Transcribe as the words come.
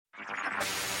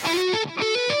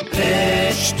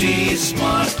HT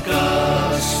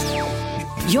Smartcast.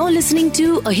 You're listening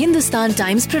to a Hindustan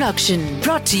Times production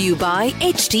brought to you by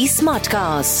HT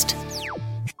Smartcast.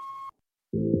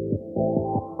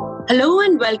 Hello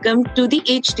and welcome to the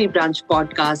HT Brunch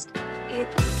podcast,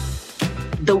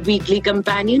 the weekly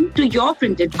companion to your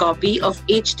printed copy of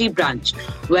HT Brunch,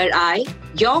 where I,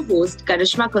 your host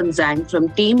Karishma Kuenzang from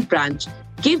Team Brunch,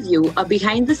 give you a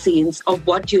behind the scenes of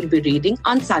what you'll be reading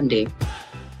on Sunday.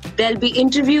 There'll be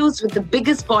interviews with the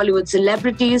biggest Bollywood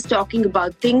celebrities talking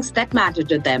about things that matter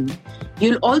to them.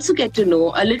 You'll also get to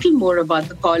know a little more about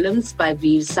the columns by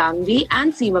Vir Sanghvi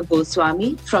and Seema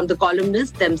Goswami from the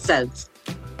columnists themselves.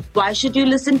 Why should you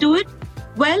listen to it?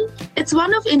 Well, it's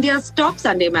one of India's top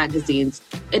Sunday magazines.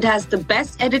 It has the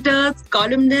best editors,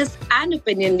 columnists, and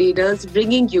opinion leaders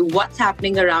bringing you what's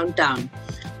happening around town.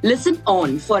 Listen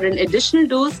on for an additional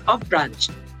dose of brunch.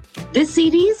 This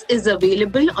series is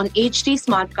available on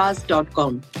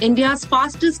htsmartcast.com, India's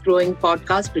fastest growing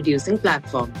podcast producing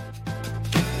platform.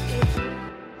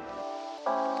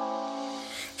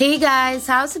 Hey guys,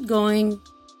 how's it going?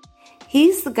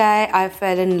 He's the guy I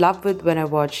fell in love with when I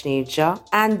watched Nature,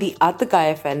 and the other guy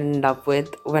I fell in love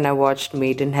with when I watched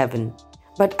Made in Heaven.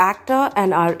 But actor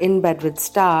and our in bed with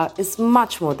star is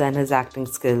much more than his acting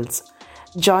skills.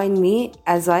 Join me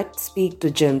as I speak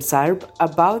to Jim Sarbh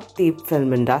about the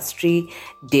film industry,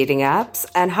 dating apps,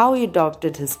 and how he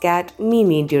adopted his cat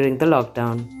Mimi during the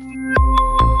lockdown.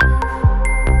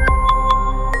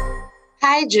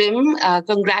 Hi Jim,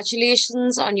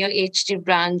 congratulations on your HT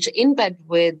Brunch In Bed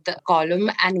With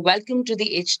column and welcome to the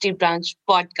HT Brunch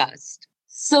podcast.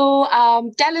 So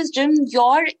tell us, Jim,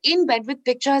 your In Bed With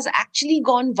picture has actually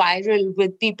gone viral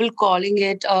with people calling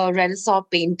it a Renaissance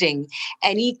painting.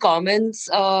 Any comments,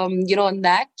 on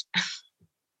that?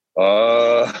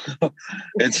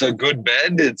 It's a good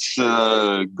bed. It's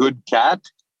a good cat.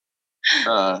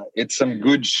 It's some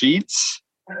good sheets.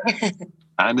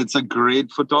 And it's a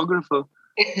great photographer.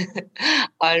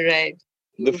 All right.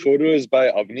 The photo is by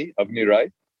Avni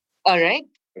Rai. All right.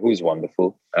 Who's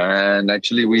wonderful. And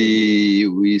actually,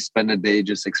 we spent a day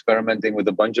just experimenting with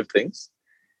a bunch of things.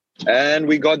 And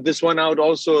we got this one out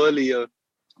also earlier.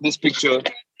 This picture.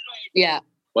 Yeah.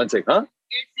 One sec, huh?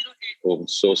 Oh, I'm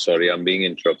so sorry. I'm being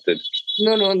interrupted.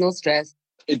 No stress.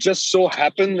 It just so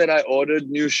happened that I ordered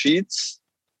new sheets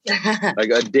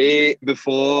like a day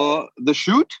before the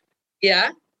shoot.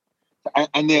 Yeah.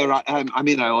 And they arrived.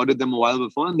 I ordered them a while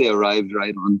before and they arrived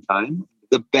right on time.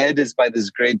 The bed is by this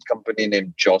great company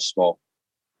named Josmo.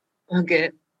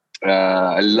 Okay.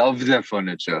 I love their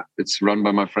furniture. It's run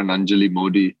by my friend Anjali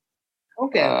Modi.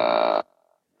 Okay.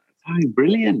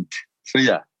 Brilliant. So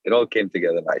yeah, it all came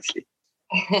together nicely.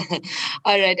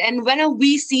 All right. And when are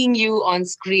we seeing you on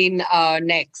screen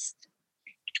next?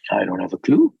 I don't have a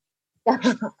clue.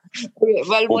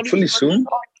 Well, hopefully soon.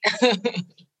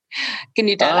 Can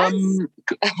you tell us?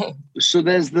 So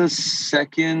there's the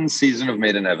second season of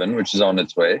Made in Heaven, which is on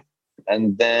its way.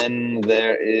 And then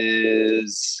there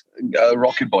is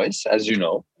Rocket Boys, as you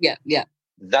know. Yeah.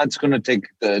 That's going to take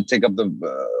up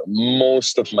the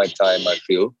most of my time, I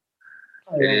feel.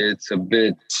 It's a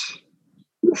bit...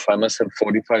 I must have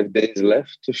 45 days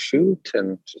left to shoot,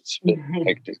 and it's a bit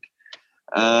hectic.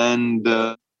 And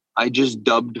I just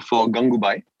dubbed for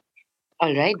Gangubai.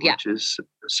 All right, yeah. Which is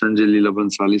Sanjay Leela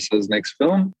Bhansali's next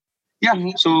film. Yeah,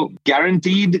 so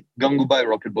guaranteed Gangubai,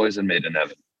 Rocket Boys and Made in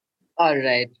Heaven. All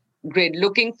right. Great.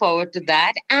 Looking forward to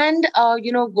that. And,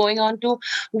 going on to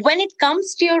when it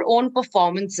comes to your own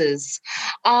performances,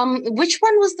 which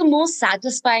one was the most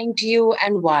satisfying to you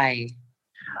and why?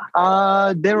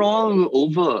 They're all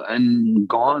over and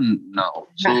gone now.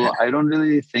 So I don't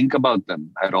really think about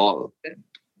them at all.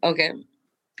 Okay.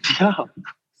 Yeah.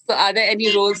 So are there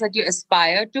any roles that you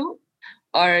aspire to?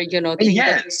 Or,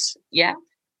 yes. Yeah?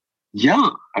 Yeah.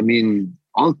 I mean,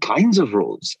 all kinds of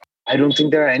roles. I don't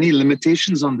think there are any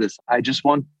limitations on this. I just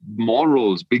want more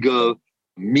roles, bigger,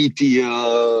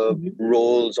 meatier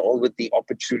roles, all with the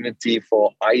opportunity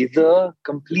for either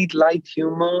complete light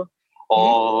humor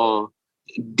or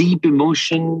deep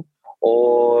emotion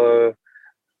or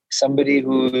somebody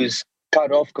who's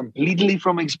cut off completely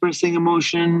from expressing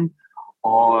emotion.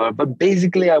 But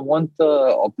basically, I want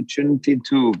the opportunity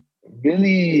to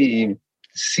really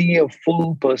see a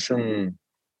full person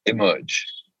emerge.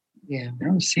 Yeah,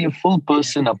 see a full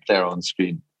person up there on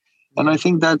screen, and I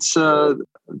think that's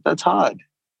hard.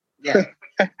 Yeah,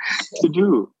 to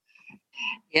do.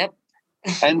 Yep.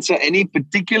 And so, any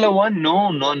particular one? No,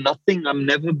 nothing. I've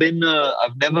never been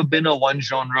a one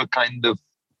genre kind of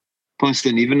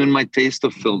person, even in my taste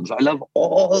of films. I love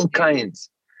all kinds.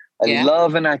 I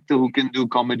love an actor who can do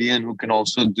comedy and who can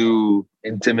also do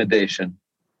intimidation.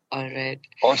 All right.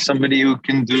 Or somebody who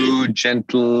can do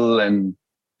gentle and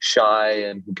shy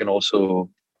and who can also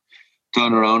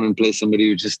turn around and play somebody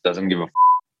who just doesn't give a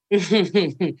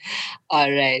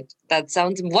All right. That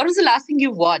sounds... What was the last thing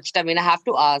you watched? I mean, I have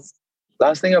to ask.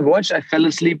 Last thing I watched, I fell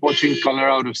asleep watching Color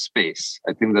Out of Space.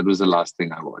 I think that was the last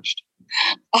thing I watched.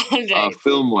 All right.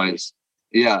 Film-wise.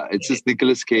 Yeah, it's this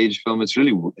Nicolas Cage film.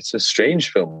 It's a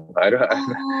strange film.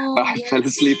 I fell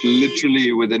asleep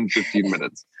literally within 15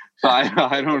 minutes. So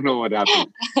I don't know what happened.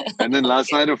 And then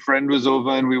last night a friend was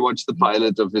over and we watched the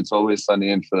pilot of It's Always Sunny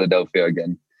in Philadelphia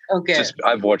again. Okay.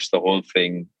 I've watched the whole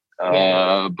thing.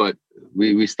 But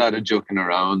we started joking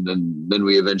around and then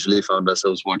we eventually found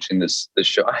ourselves watching this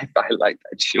show. I like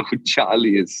that show.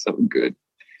 Charlie is so good.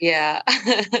 Yeah.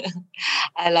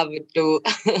 I love it too.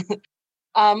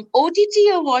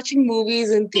 OTT or watching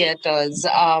movies in theaters?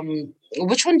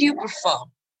 Which one do you prefer?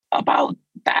 About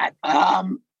that,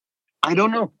 I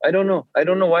don't know. I don't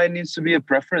know why it needs to be a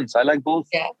preference. I like both.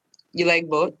 Yeah, you like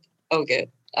both? Okay.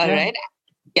 All right.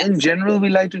 Yes. In general, we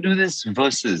like to do this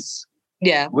versus.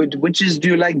 Yeah. Which is, do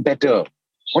you like better?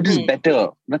 What is better?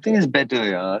 Nothing is better,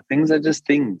 yeah. Things are just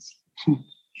things.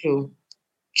 True.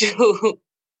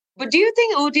 But do you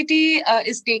think OTT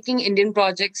is taking Indian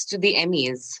projects to the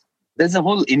Emmys? There's a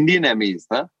whole Indian Emmys,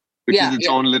 huh? Which is its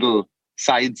own little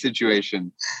side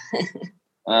situation.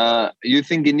 You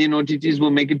think Indian OTTs will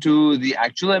make it to the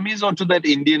actual Emmys or to that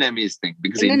Indian Emmys thing?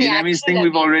 Because Indian Emmys thing,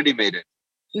 we've already made it.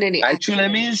 Actual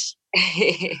Emmys?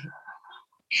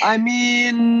 I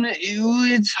mean,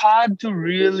 it's hard to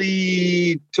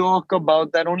really talk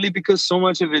about that only because so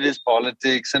much of it is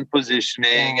politics and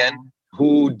positioning and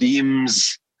who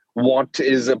deems what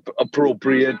is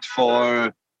appropriate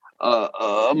for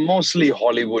mostly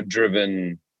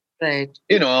Hollywood-driven, right?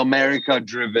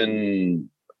 America-driven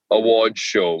award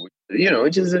show.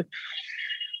 Which is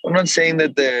I'm not saying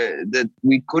that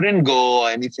we couldn't go or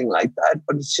anything like that,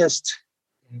 but it's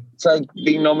like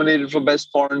being nominated for Best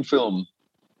Foreign Film.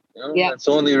 That's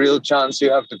the only real chance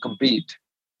you have to compete.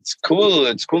 It's cool.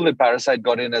 It's cool that Parasite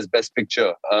got in as Best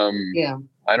Picture. I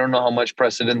don't know how much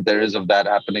precedent there is of that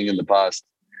happening in the past.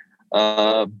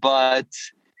 But,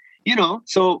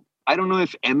 so I don't know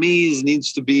if Emmys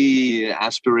needs to be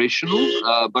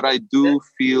aspirational, but I do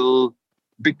feel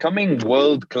becoming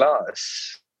world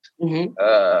class.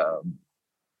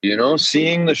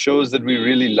 Seeing the shows that we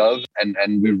really love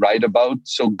and we write about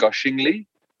so gushingly.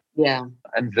 Yeah.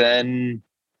 And then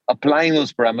applying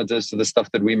those parameters to the stuff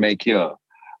that we make here.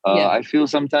 I feel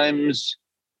sometimes,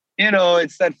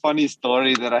 it's that funny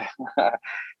story that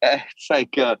it's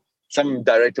like some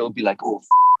director will be like, oh,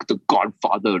 The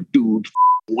Godfather, dude.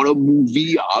 What a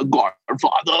movie,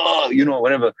 Godfather,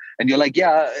 whatever. And you're like,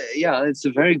 yeah, it's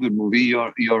a very good movie.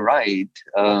 You're right.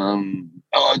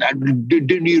 That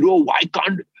De Niro, why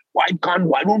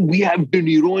don't we have De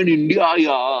Niro in India,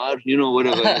 yaar?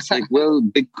 Whatever. It's like, well,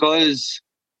 because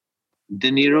De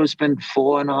Niro spent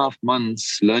 4.5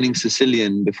 months learning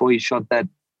Sicilian before he shot that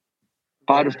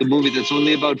part of the movie that's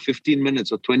only about 15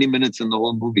 minutes or 20 minutes in the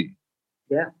whole movie.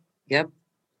 Yeah. Yep.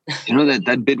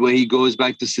 That bit where he goes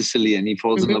back to Sicily and he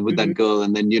falls in love with that girl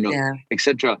and then,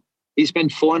 etc. He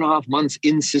spent 4.5 months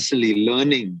in Sicily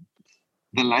learning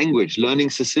the language, learning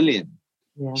Sicilian.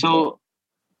 Yeah. So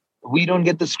we don't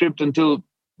get the script until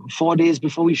 4 days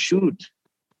before we shoot.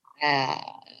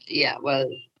 Well...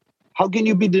 How can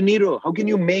you be De Niro? How can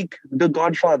you make The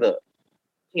Godfather?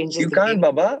 You can't,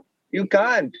 Baba. You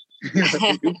can't.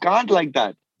 You can't like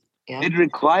that. Yeah. It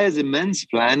requires immense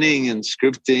planning and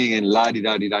scripting and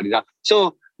la-di-da-di-da-di-da.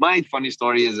 So my funny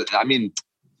story is,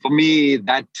 for me,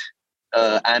 that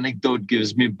anecdote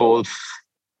gives me both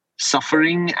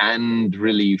suffering and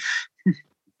relief.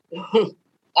 All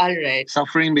right.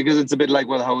 Suffering because it's a bit like,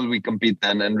 well, how will we compete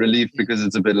then? And relief because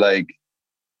it's a bit like,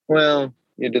 well,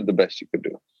 you did the best you could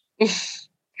do.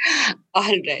 All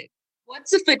right. What's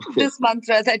the fitness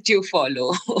mantra that you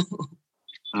follow?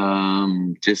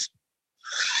 Just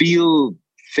feel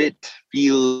fit,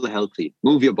 feel healthy.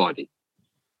 Move your body.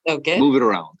 Okay. Move it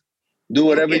around. Do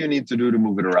whatever you need to do to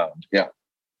move it around. Yeah.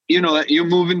 You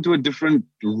move into a different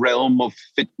realm of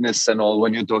fitness and all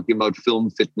when you're talking about film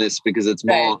fitness because it's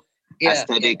more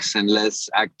aesthetics and less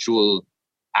actual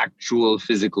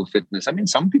physical fitness.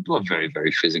 Some people are very,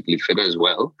 very physically fit as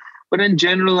well. But in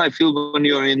general, I feel when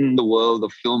you're in the world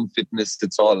of film fitness,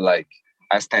 it's all like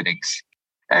aesthetics.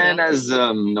 And as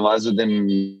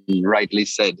Nawazuddin rightly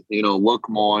said, work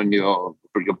more on your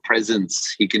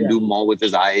presence. He can do more with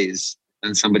his eyes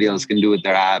than somebody else can do with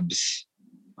their abs.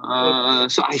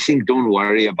 So I think don't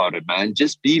worry about it, man.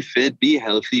 Just be fit, be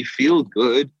healthy, feel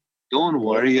good. Don't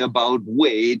worry about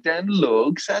weight and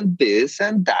looks and this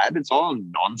and that. It's all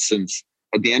nonsense.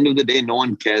 at the end of the day, no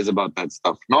one cares about that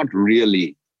stuff. Not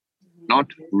really. Not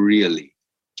really.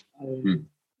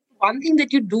 One thing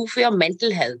that you do for your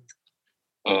mental health?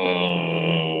 I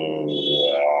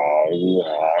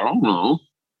don't know.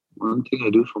 One thing I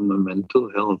do for my mental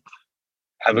health.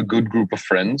 Have a good group of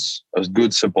friends, a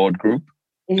good support group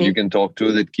you can talk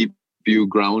to that keep you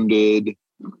grounded,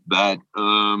 that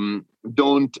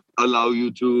don't allow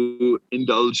you to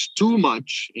indulge too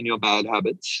much in your bad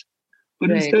habits.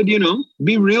 But instead,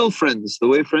 be real friends, the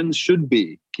way friends should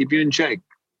be. Keep you in check.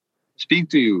 Speak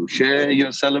to you, share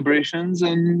your celebrations,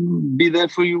 and be there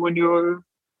for you when you're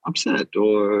upset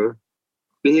or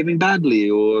behaving badly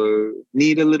or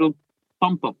need a little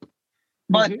pump up.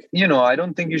 But, I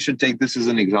don't think you should take this as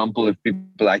an example if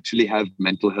people actually have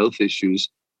mental health issues.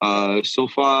 So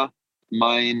far,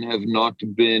 mine have not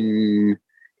been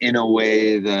in a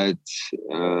way that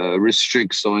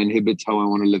restricts or inhibits how I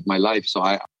want to live my life. So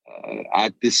I,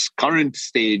 at this current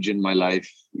stage in my life,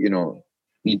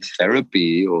 need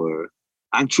therapy or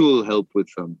actual help with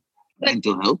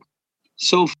mental health.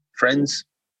 So friends,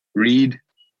 read,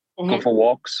 go for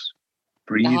walks,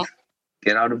 breathe,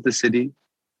 get out of the city,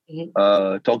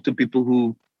 talk to people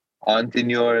who aren't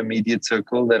in your immediate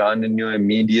circle, that aren't in your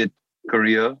immediate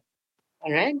career.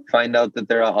 All right. Find out that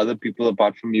there are other people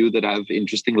apart from you that have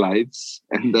interesting lives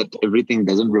and that everything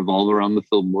doesn't revolve around the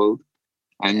film world.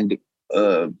 And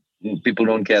people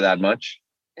don't care that much.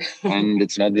 And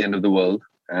it's not the end of the world.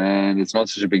 And it's not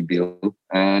such a big deal.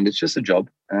 And it's just a job.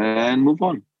 And move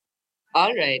on.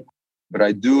 All right. But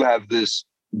I do have this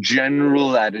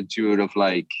general attitude of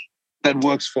that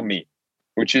works for me,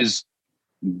 which is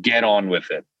get on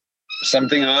with it. If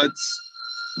something hurts,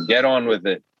 get on with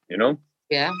it,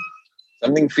 Yeah.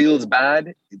 Something feels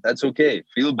bad, that's okay.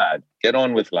 Feel bad. Get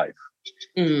on with life.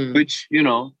 Which,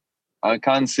 I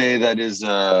can't say that is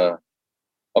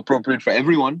appropriate for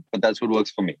everyone, but that's what works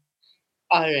for me.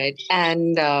 All right.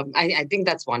 And I think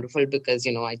that's wonderful because,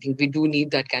 I think we do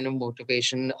need that kind of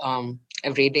motivation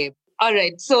every day. All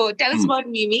right. So tell us about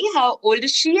Mimi. How old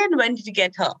is she and when did you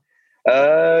get her?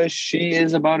 She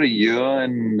is about a year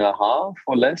and a half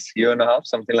or less, year and a half,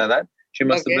 something like that. She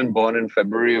must have been born in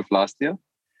February of last year.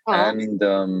 And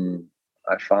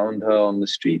I found her on the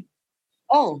street.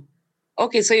 Oh,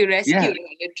 okay. So you rescued her,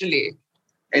 literally.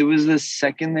 It was the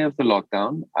second day of the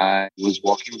lockdown. I was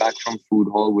walking back from food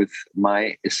hall with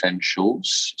my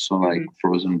essentials. So like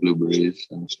frozen blueberries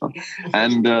and stuff.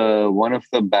 And one of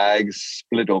the bags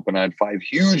split open. I had 5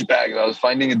 huge bags. I was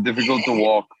finding it difficult to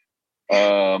walk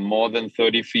more than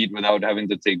 30 feet without having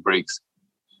to take breaks.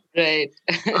 Right.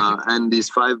 And these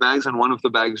 5 bags, and one of the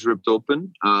bags ripped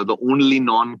open. The only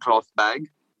non-cloth bag,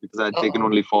 because I had taken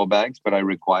only 4 bags, but I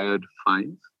required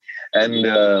 5.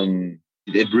 And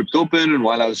it ripped open. And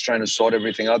while I was trying to sort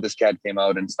everything out, this cat came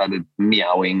out and started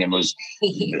meowing and was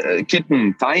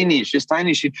kitten, tiny. She's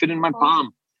tiny. She'd fit in my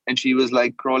palm. And she was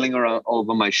crawling around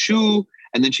over my shoe.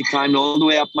 And then she climbed all the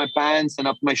way up my pants and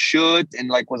up my shirt and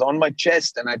was on my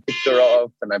chest. And I picked her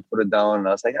up and I put her down. And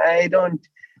I was like, I don't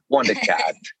want a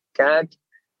cat.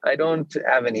 I don't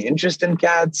have any interest in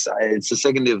cats. It's the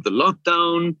second day of the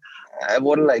lockdown.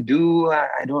 What'll I do?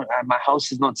 I don't. My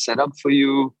house is not set up for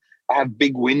you. I have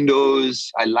big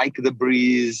windows. I like the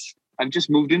breeze. I've just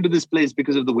moved into this place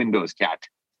because of the windows, cat.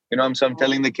 So I'm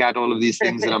telling the cat all of these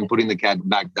things and I'm putting the cat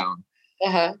back down.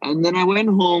 And then I went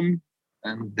home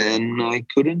and then I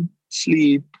couldn't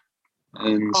sleep.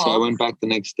 And so I went back the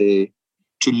next day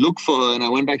to look for her. And I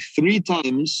went back 3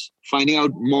 times, finding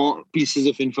out more pieces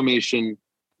of information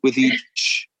with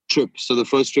each trip. So the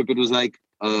first trip, it was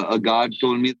a guard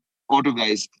told me auto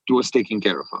guys was taking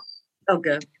care of her.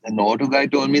 Okay. And the auto guy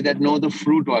told me that no, the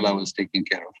fruit wala was taking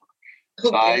care of her.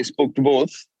 So I spoke to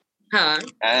both.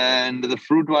 And the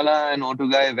fruit wala and auto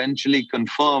guy eventually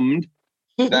confirmed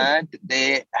that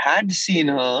they had seen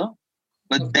her,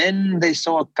 but then they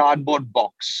saw a cardboard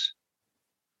box.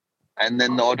 And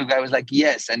then the auto guy was like,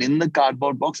 yes. And in the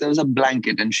cardboard box, there was a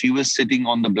blanket. And she was sitting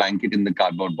on the blanket in the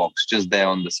cardboard box, just there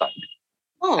on the side.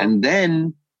 And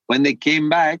then when they came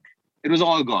back, it was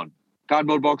all gone.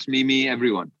 Cardboard box, Mimi,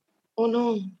 everyone. Oh,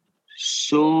 no.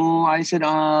 So I said,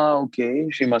 okay,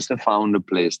 she must have found a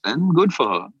place then. Good for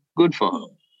her. It's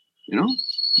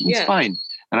fine.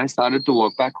 And I started to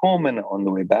walk back home. And on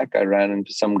the way back, I ran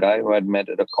into some guy who I'd met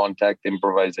at a contact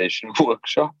improvisation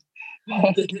workshop.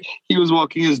 He was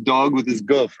walking his dog with his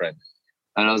girlfriend.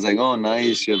 And I was like, oh,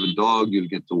 nice. You have a dog. You'll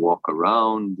get to walk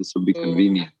around. This will be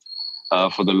convenient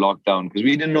for the lockdown. Because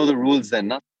we didn't know the rules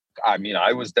then. I mean,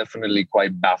 I was definitely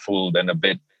quite baffled and a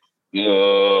bit,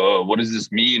 what does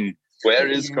this mean? Where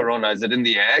is Corona? Is it in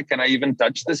the air? Can I even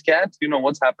touch this cat?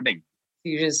 What's happening?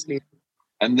 Seriously.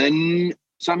 And then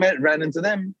So I ran into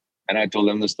them and I told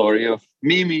them the story of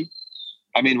Mimi.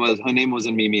 I mean, well, her name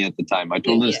wasn't Mimi at the time. I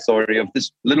told the story of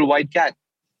this little white cat.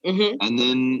 Mm-hmm. And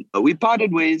then we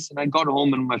parted ways and I got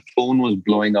home and my phone was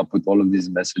blowing up with all of these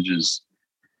messages.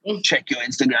 Check your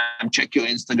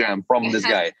Instagram from this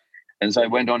guy. And so I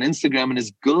went on Instagram and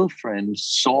his girlfriend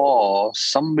saw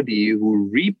somebody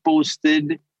who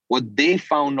reposted what they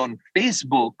found on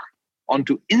Facebook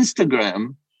onto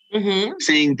Instagram,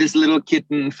 saying this little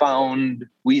kitten found,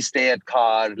 we stay at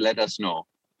car, let us know.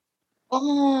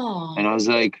 Oh. And I was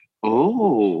like,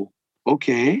 oh,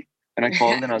 okay. And I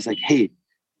called and I was like, hey,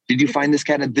 did you find this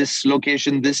cat at this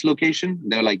location?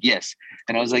 They were like, yes.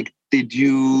 And I was like, did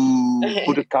you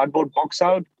put a cardboard box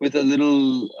out with a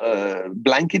little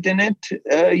blanket in it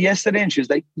yesterday? And she was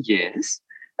like, yes.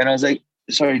 And I was like,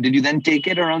 sorry, did you then take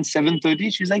it around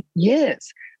 7:30? She was like,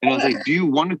 yes. And I was like, do you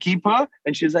want to keep her?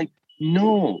 And she was like,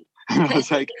 no. And I was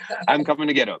like, I'm coming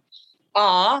to get her.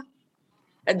 Aw.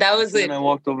 And that was it. And I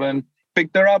walked over and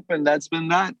picked her up, and that's been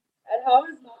that. And how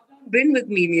has lockdown been with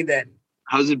Mimi then?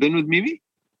 How's it been with Mimi?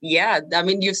 Yeah, I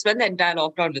mean, you've spent the entire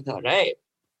lockdown with her, right?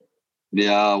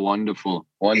 Yeah, wonderful.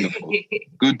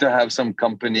 Good to have some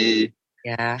company.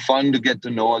 Yeah. Fun to get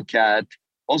to know a cat.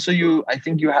 Also, I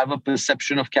think you have a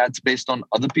perception of cats based on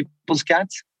other people's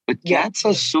cats. But cats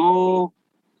are so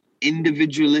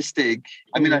individualistic.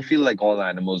 I mean, I feel like all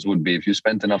animals would be. If you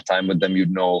spent enough time with them,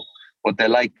 you'd know what they're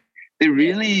like.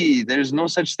 There's no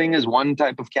such thing as one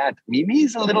type of cat. Mimi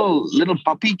is a little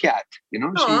puppy cat. You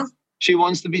know, she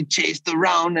wants to be chased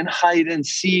around and hide and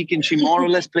seek, and she more or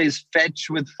less plays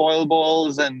fetch with foil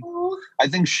balls. And I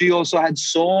think she also had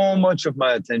so much of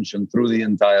my attention through the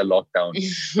entire lockdown,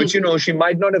 which, she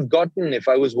might not have gotten if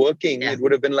I was working. It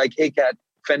would have been like, hey, cat,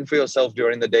 fend for yourself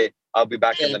during the day. I'll be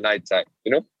back in the night time,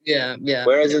 Yeah.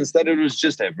 Whereas instead it was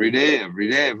just every day.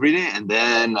 And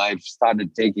then I've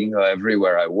started taking her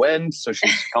everywhere I went. So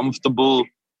she's comfortable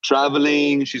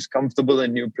traveling. She's comfortable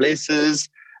in new places.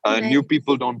 New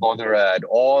people don't bother her at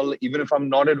all. Even if I'm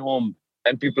not at home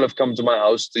and people have come to my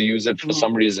house to use it for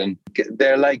some reason,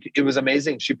 they're like, it was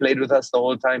amazing. She played with us the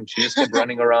whole time. She just kept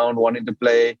running around, wanting to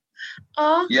play.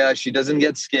 Yeah, she doesn't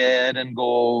get scared and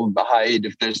go hide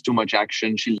if there's too much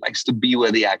action. She likes to be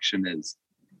where the action is.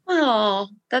 Oh,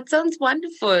 that sounds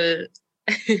wonderful.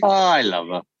 I love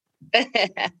her.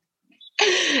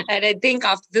 And I think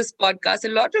after this podcast, a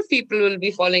lot of people will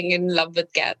be falling in love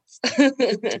with cats.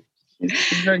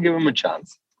 She's going to give him a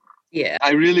chance. Yeah.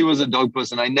 I really was a dog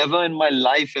person. I never in my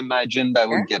life imagined I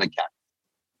would get a cat.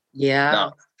 Yeah.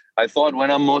 No. I thought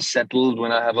when I'm more settled,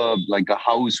 when I have a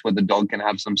house where the dog can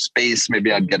have some space,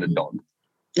 maybe I'd get a dog.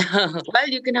 Well,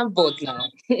 you can have both now.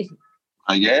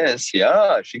 I guess,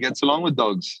 yeah. She gets along with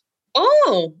dogs.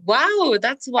 Oh, wow.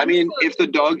 That's wonderful. I mean, if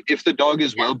the dog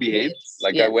is well behaved,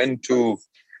 I went to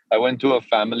a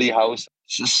family house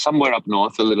just somewhere up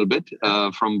north a little bit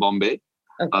from Bombay.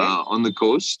 On the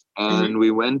coast, and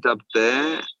we went up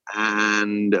there,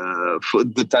 and for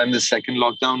the time the second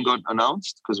lockdown got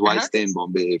announced, because why stay in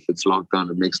Bombay if it's lockdown?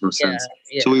 It makes no sense.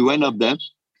 So we went up there,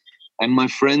 and my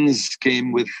friends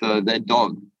came with their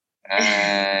dog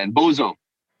and Bozo.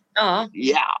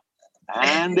 Yeah,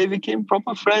 and they became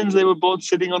proper friends. They were both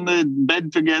sitting on the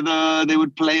bed together. They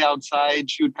would play outside.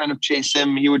 She would kind of chase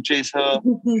him. He would chase her.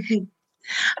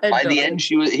 By the end,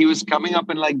 he was coming up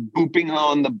and booping her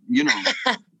on the,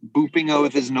 booping her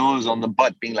with his nose on the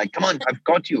butt, being like, come on, I've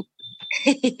got you.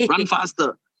 Run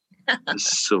faster.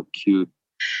 It's so cute.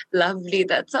 Lovely.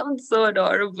 That sounds so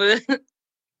adorable.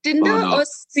 Tinder or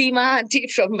Seema Auntie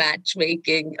from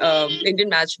matchmaking, Indian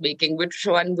matchmaking, which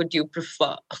one would you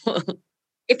prefer?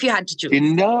 If you had to choose.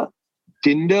 Tinder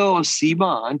or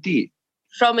Seema Auntie?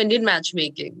 From Indian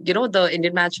matchmaking. You know, the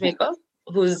Indian matchmaker?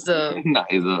 Who's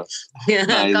Neither.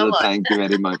 Thank you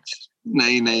very much.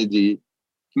 Nahi ji.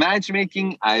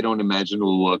 Matchmaking, I don't imagine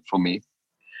will work for me.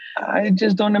 I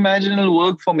just don't imagine it'll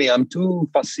work for me. I'm too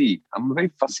fussy. I'm a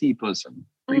very fussy person.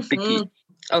 Very picky.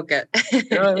 Okay. You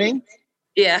know what I mean?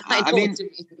 Yeah, I mean,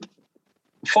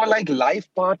 for life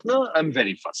partner, I'm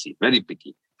very fussy, very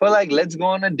picky. For let's go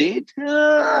on a date,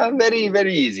 very,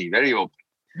 very easy, very open.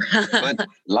 But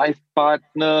life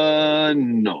partner,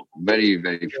 no, very,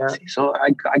 very fussy. So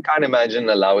I can't imagine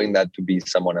allowing that to be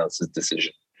someone else's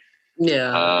decision.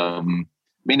 Yeah. I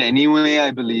mean, anyway,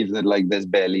 I believe that there's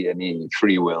barely any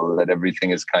free will, that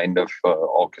everything is kind of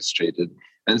orchestrated.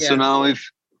 And so now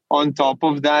if on top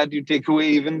of that, you take away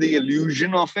even the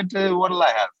illusion of it, what'll I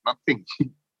have? Nothing.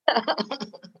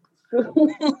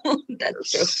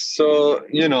 That's true. So,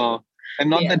 and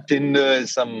not that Tinder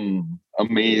is some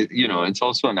amazing. It's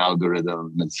also an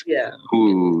algorithm. It's Yeah.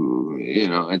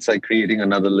 it's like creating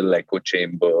another little echo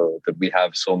chamber that we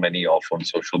have so many of on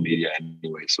social media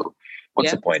anyway. So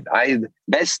what's the point?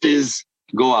 Best is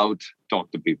go out,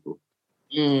 talk to people.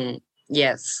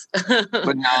 Yes.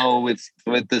 But now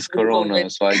with this corona,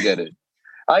 so I get it.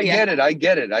 I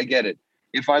get it.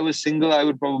 If I was single, I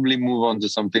would probably move on to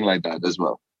something like that as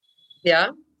well. Yeah?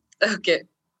 Okay.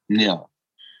 Yeah.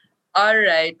 All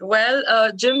right.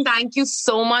 Well, Jim, thank you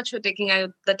so much for taking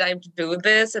out the time to do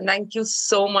this. And thank you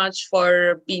so much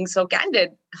for being so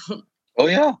candid. Oh,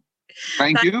 yeah.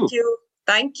 Thank you.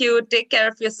 Thank you. Take care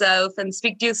of yourself and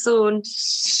speak to you soon.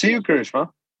 See you, Karishma.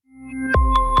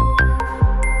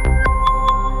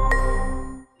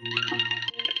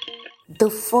 The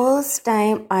first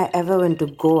time I ever went to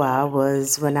Goa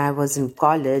was when I was in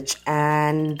college,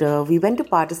 and we went to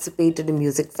participate in a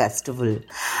music festival.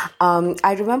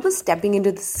 I remember stepping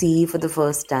into the sea for the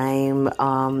first time,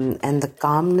 and the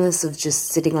calmness of just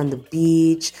sitting on the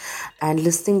beach and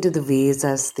listening to the waves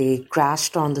as they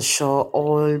crashed on the shore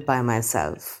all by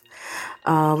myself.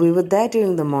 We were there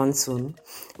during the monsoon,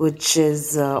 which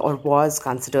is or was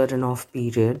considered an off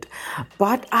period,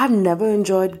 but I've never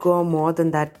enjoyed Goa more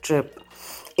than that trip.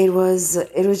 It was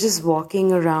just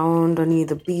walking around on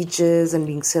either beaches and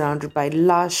being surrounded by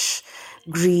lush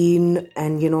green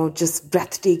and just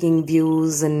breathtaking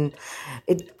views, and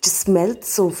it just smelled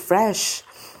so fresh,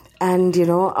 and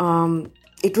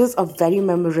it was a very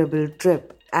memorable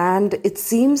trip. And it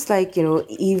seems like,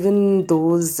 even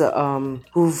those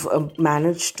who've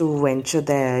managed to venture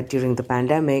there during the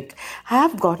pandemic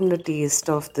have gotten a taste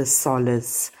of this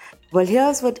solace. Well,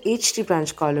 here's what HT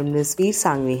Brunch columnist Vir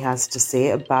Sanghvi has to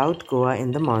say about Goa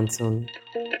in the monsoon.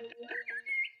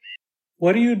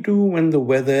 What do you do when the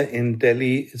weather in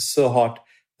Delhi is so hot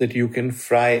that you can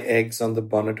fry eggs on the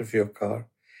bonnet of your car?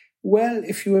 Well,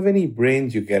 if you have any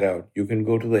brains, you get out. You can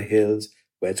go to the hills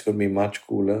where it's going to be much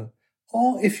cooler.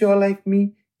 Or if you're like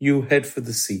me, you head for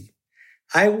the sea.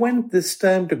 I went this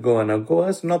time to Goa. Now, Goa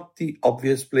is not the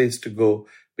obvious place to go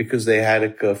because they had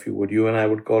a curfew. What you and I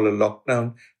would call a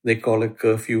lockdown, they call a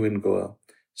curfew in Goa.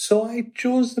 So I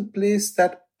chose the place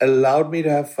that allowed me to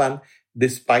have fun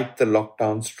despite the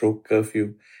lockdown stroke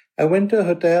curfew. I went to a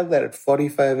hotel that had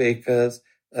 45 acres,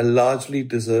 a largely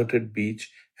deserted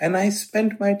beach, and I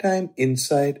spent my time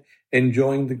inside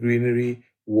enjoying the greenery,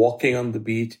 walking on the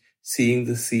beach, seeing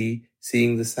the sea,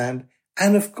 seeing the sand.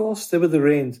 And of course, there were the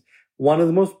rains. One of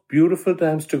the most beautiful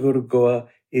times to go to Goa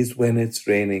is when it's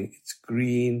raining. It's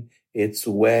green, it's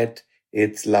wet,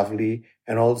 it's lovely,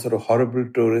 and all sort of horrible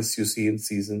tourists you see in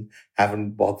season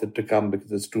haven't bothered to come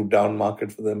because it's too down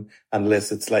market for them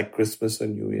unless it's like Christmas or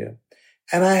New Year.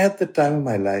 And I had the time of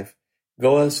my life.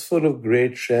 Goa's full of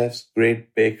great chefs,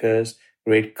 great bakers,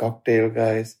 great cocktail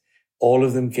guys. All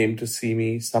of them came to see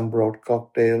me. Some brought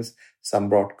cocktails, some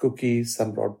brought cookies,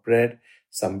 some brought bread,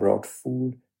 some brought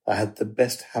food. I had the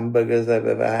best hamburgers I've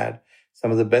ever had,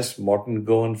 some of the best modern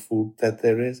Goan food that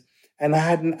there is. And I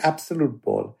had an absolute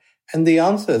ball. And the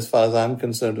answer, as far as I'm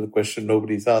concerned, to the question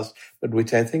nobody's asked, but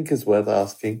which I think is worth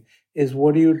asking, is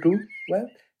what do you do? Well,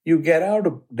 you get out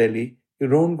of Delhi. You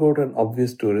don't go to an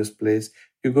obvious tourist place.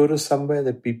 You go to somewhere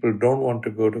that people don't want to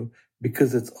go to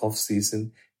because it's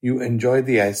off-season. You enjoy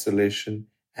the isolation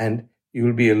and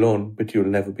you'll be alone, but you'll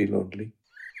never be lonely.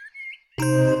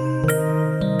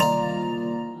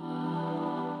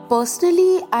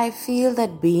 Personally, I feel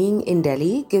that being in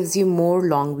Delhi gives you more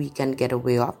long weekend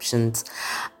getaway options.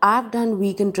 I've done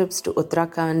weekend trips to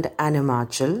Uttarakhand and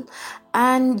Himachal,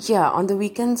 and on the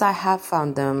weekends I have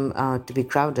found them to be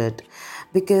crowded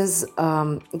because,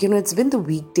 it's been the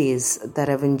weekdays that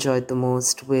I've enjoyed the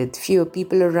most, with fewer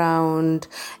people around,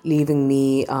 leaving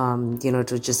me,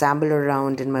 to just amble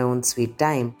around in my own sweet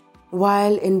time.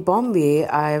 While in Bombay,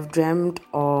 I've dreamt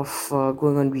of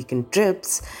going on weekend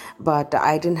trips, but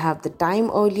I didn't have the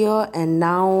time earlier, and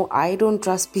now I don't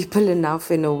trust people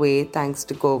enough in a way, thanks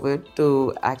to COVID,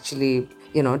 to actually,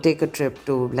 take a trip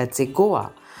to, let's say,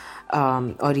 Goa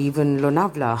or even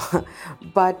Lonavala.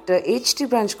 But HT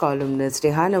Brunch columnist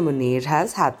Rehana Munir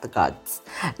has had the guts.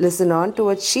 Listen on to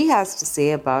what she has to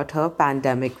say about her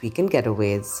pandemic weekend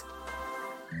getaways.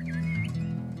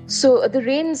 So the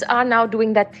rains are now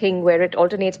doing that thing where it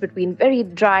alternates between very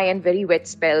dry and very wet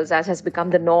spells, as has become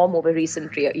the norm over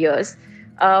recent years.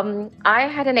 I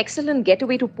had an excellent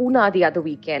getaway to Pune the other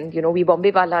weekend. We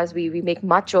Bombay Walas, we make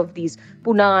much of these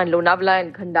Pune and Lonavala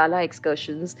and Khandala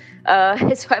excursions.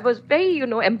 So I was very,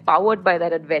 empowered by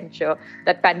that adventure,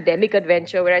 that pandemic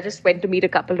adventure, where I just went to meet a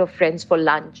couple of friends for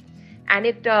lunch. And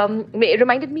it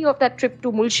reminded me of that trip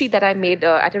to Mulshi that I made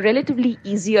at a relatively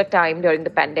easier time during the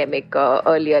pandemic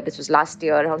earlier. This was last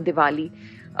year around Diwali,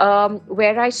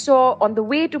 where I saw on the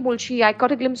way to Mulshi, I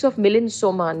caught a glimpse of Milind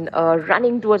Soman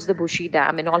running towards the Bushi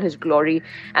Dam in all his glory.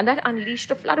 And that unleashed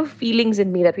a flood of feelings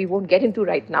in me that we won't get into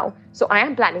right now. So I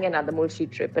am planning another Mulshi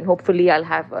trip, and hopefully I'll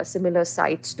have similar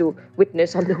sights to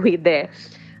witness on the way there.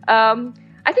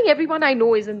 I think everyone I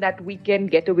know is in that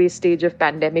weekend getaway stage of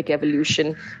pandemic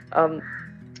evolution.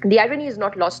 The irony is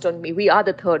not lost on me. We are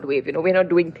the third wave. We're not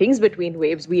doing things between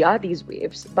waves. We are these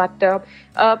waves. But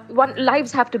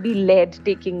lives have to be led,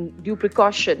 taking due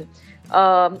precaution.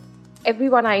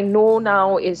 Everyone I know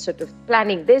now is sort of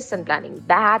planning this and planning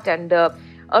that. And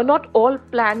not all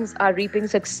plans are reaping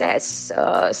success.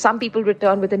 Some people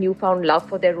return with a newfound love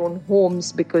for their own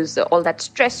homes because all that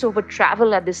stress over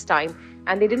travel at this time,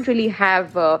 and they didn't really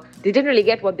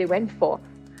get what they went for.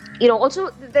 Also,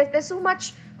 there's so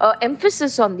much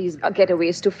emphasis on these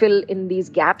getaways to fill in these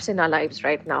gaps in our lives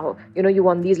right now. You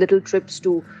want these little trips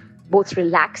to both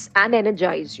relax and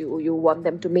energize you. You want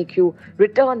them to make you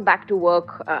return back to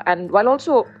work, and while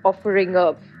also offering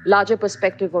a larger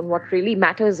perspective on what really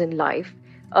matters in life.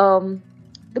 The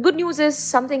good news is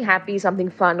something happy, something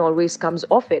fun always comes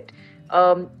off it,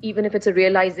 even if it's a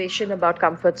realization about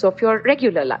comforts of your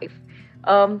regular life.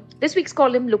 This week's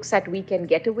column looks at weekend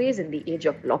getaways in the age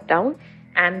of lockdown,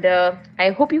 and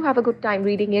I hope you have a good time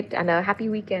reading it, and a happy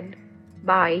weekend.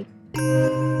 Bye.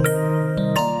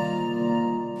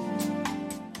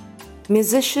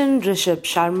 Musician Rishab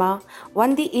Sharma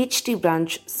won the HT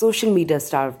Brunch Social Media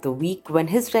Star of the Week when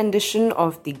his rendition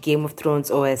of the Game of Thrones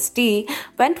OST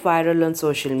went viral on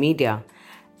social media.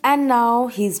 And now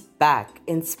he's back,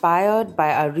 inspired by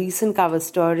a recent cover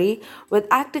story with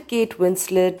actor Kate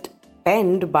Winslet,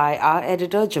 penned by our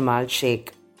editor Jamal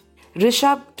Sheikh.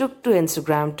 Rishab took to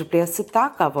Instagram to play a sitar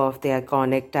cover of the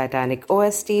iconic Titanic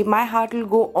OST My Heart Will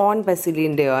Go On by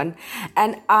Celine Dion,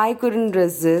 and I couldn't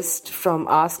resist from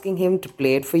asking him to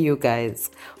play it for you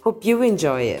guys. Hope you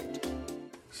enjoy it.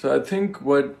 So I think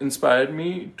what inspired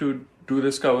me to do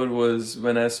this cover was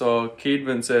when I saw Kate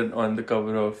Winslet on the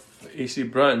cover of HT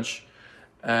Brunch,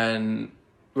 and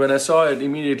when I saw it,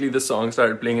 immediately the song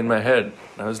started playing in my head.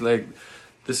 I was like,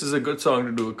 this is a good song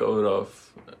to do a cover of,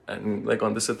 and like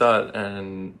on the sitar.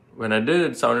 And when I did,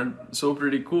 it sounded so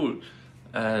pretty cool.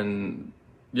 And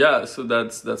yeah, so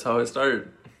that's how I started.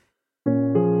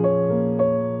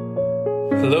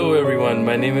 Hello everyone,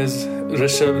 my name is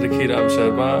Rishab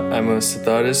Sharma. I'm a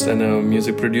sitarist and a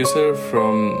music producer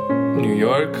from New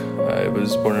York. I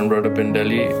was born and brought up in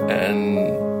Delhi,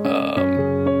 and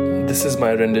this is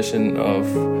my rendition of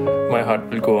My Heart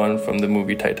Will Go On from the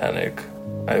movie Titanic.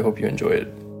 I hope you enjoy it.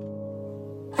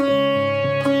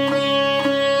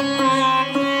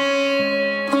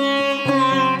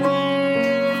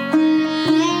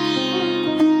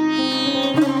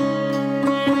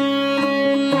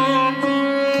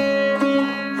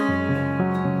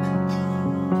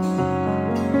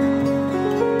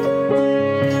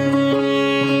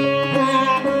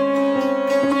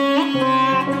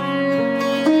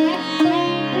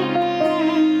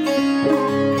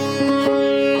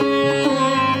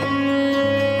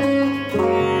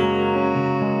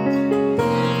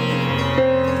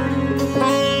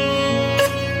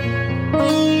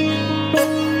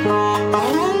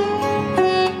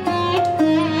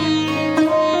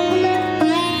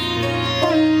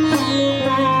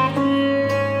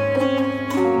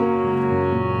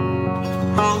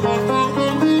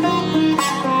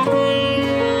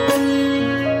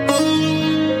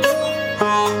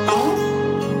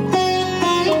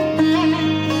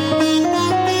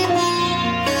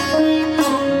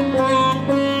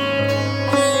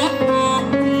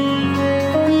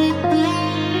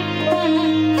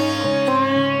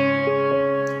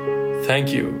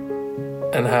 Thank you,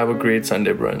 and have a great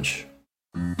Sunday brunch.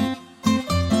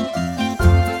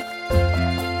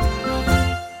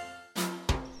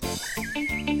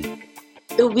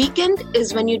 The weekend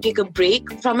is when you take a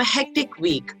break from a hectic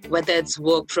week, whether it's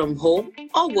work from home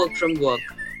or work from work.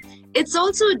 It's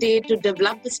also a day to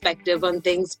develop perspective on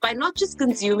things by not just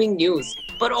consuming news,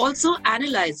 but also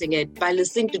analyzing it by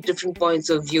listening to different points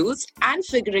of views and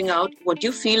figuring out what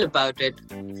you feel about it.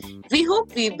 We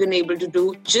hope we've been able to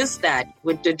do just that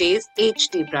with today's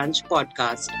HT Brunch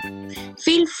podcast.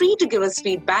 Feel free to give us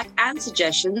feedback and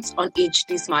suggestions on HT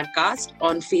Smartcast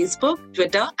on Facebook,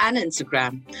 Twitter, and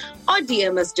Instagram, or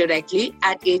DM us directly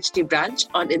at HT Brunch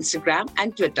on Instagram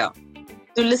and Twitter.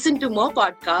 To listen to more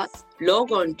podcasts,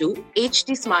 log on to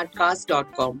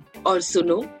htsmartcast.com or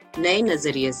सुनो नए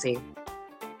नजरिए से.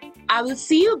 I will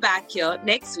see you back here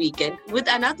next weekend with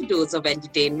another dose of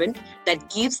entertainment that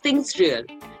keeps things real.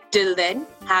 Till then,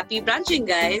 happy brunching,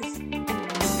 guys.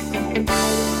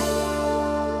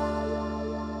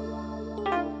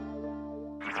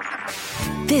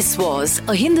 This was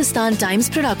a Hindustan Times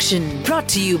production brought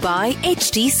to you by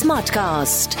HT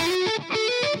Smartcast.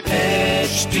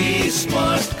 HT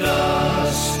Smartcast.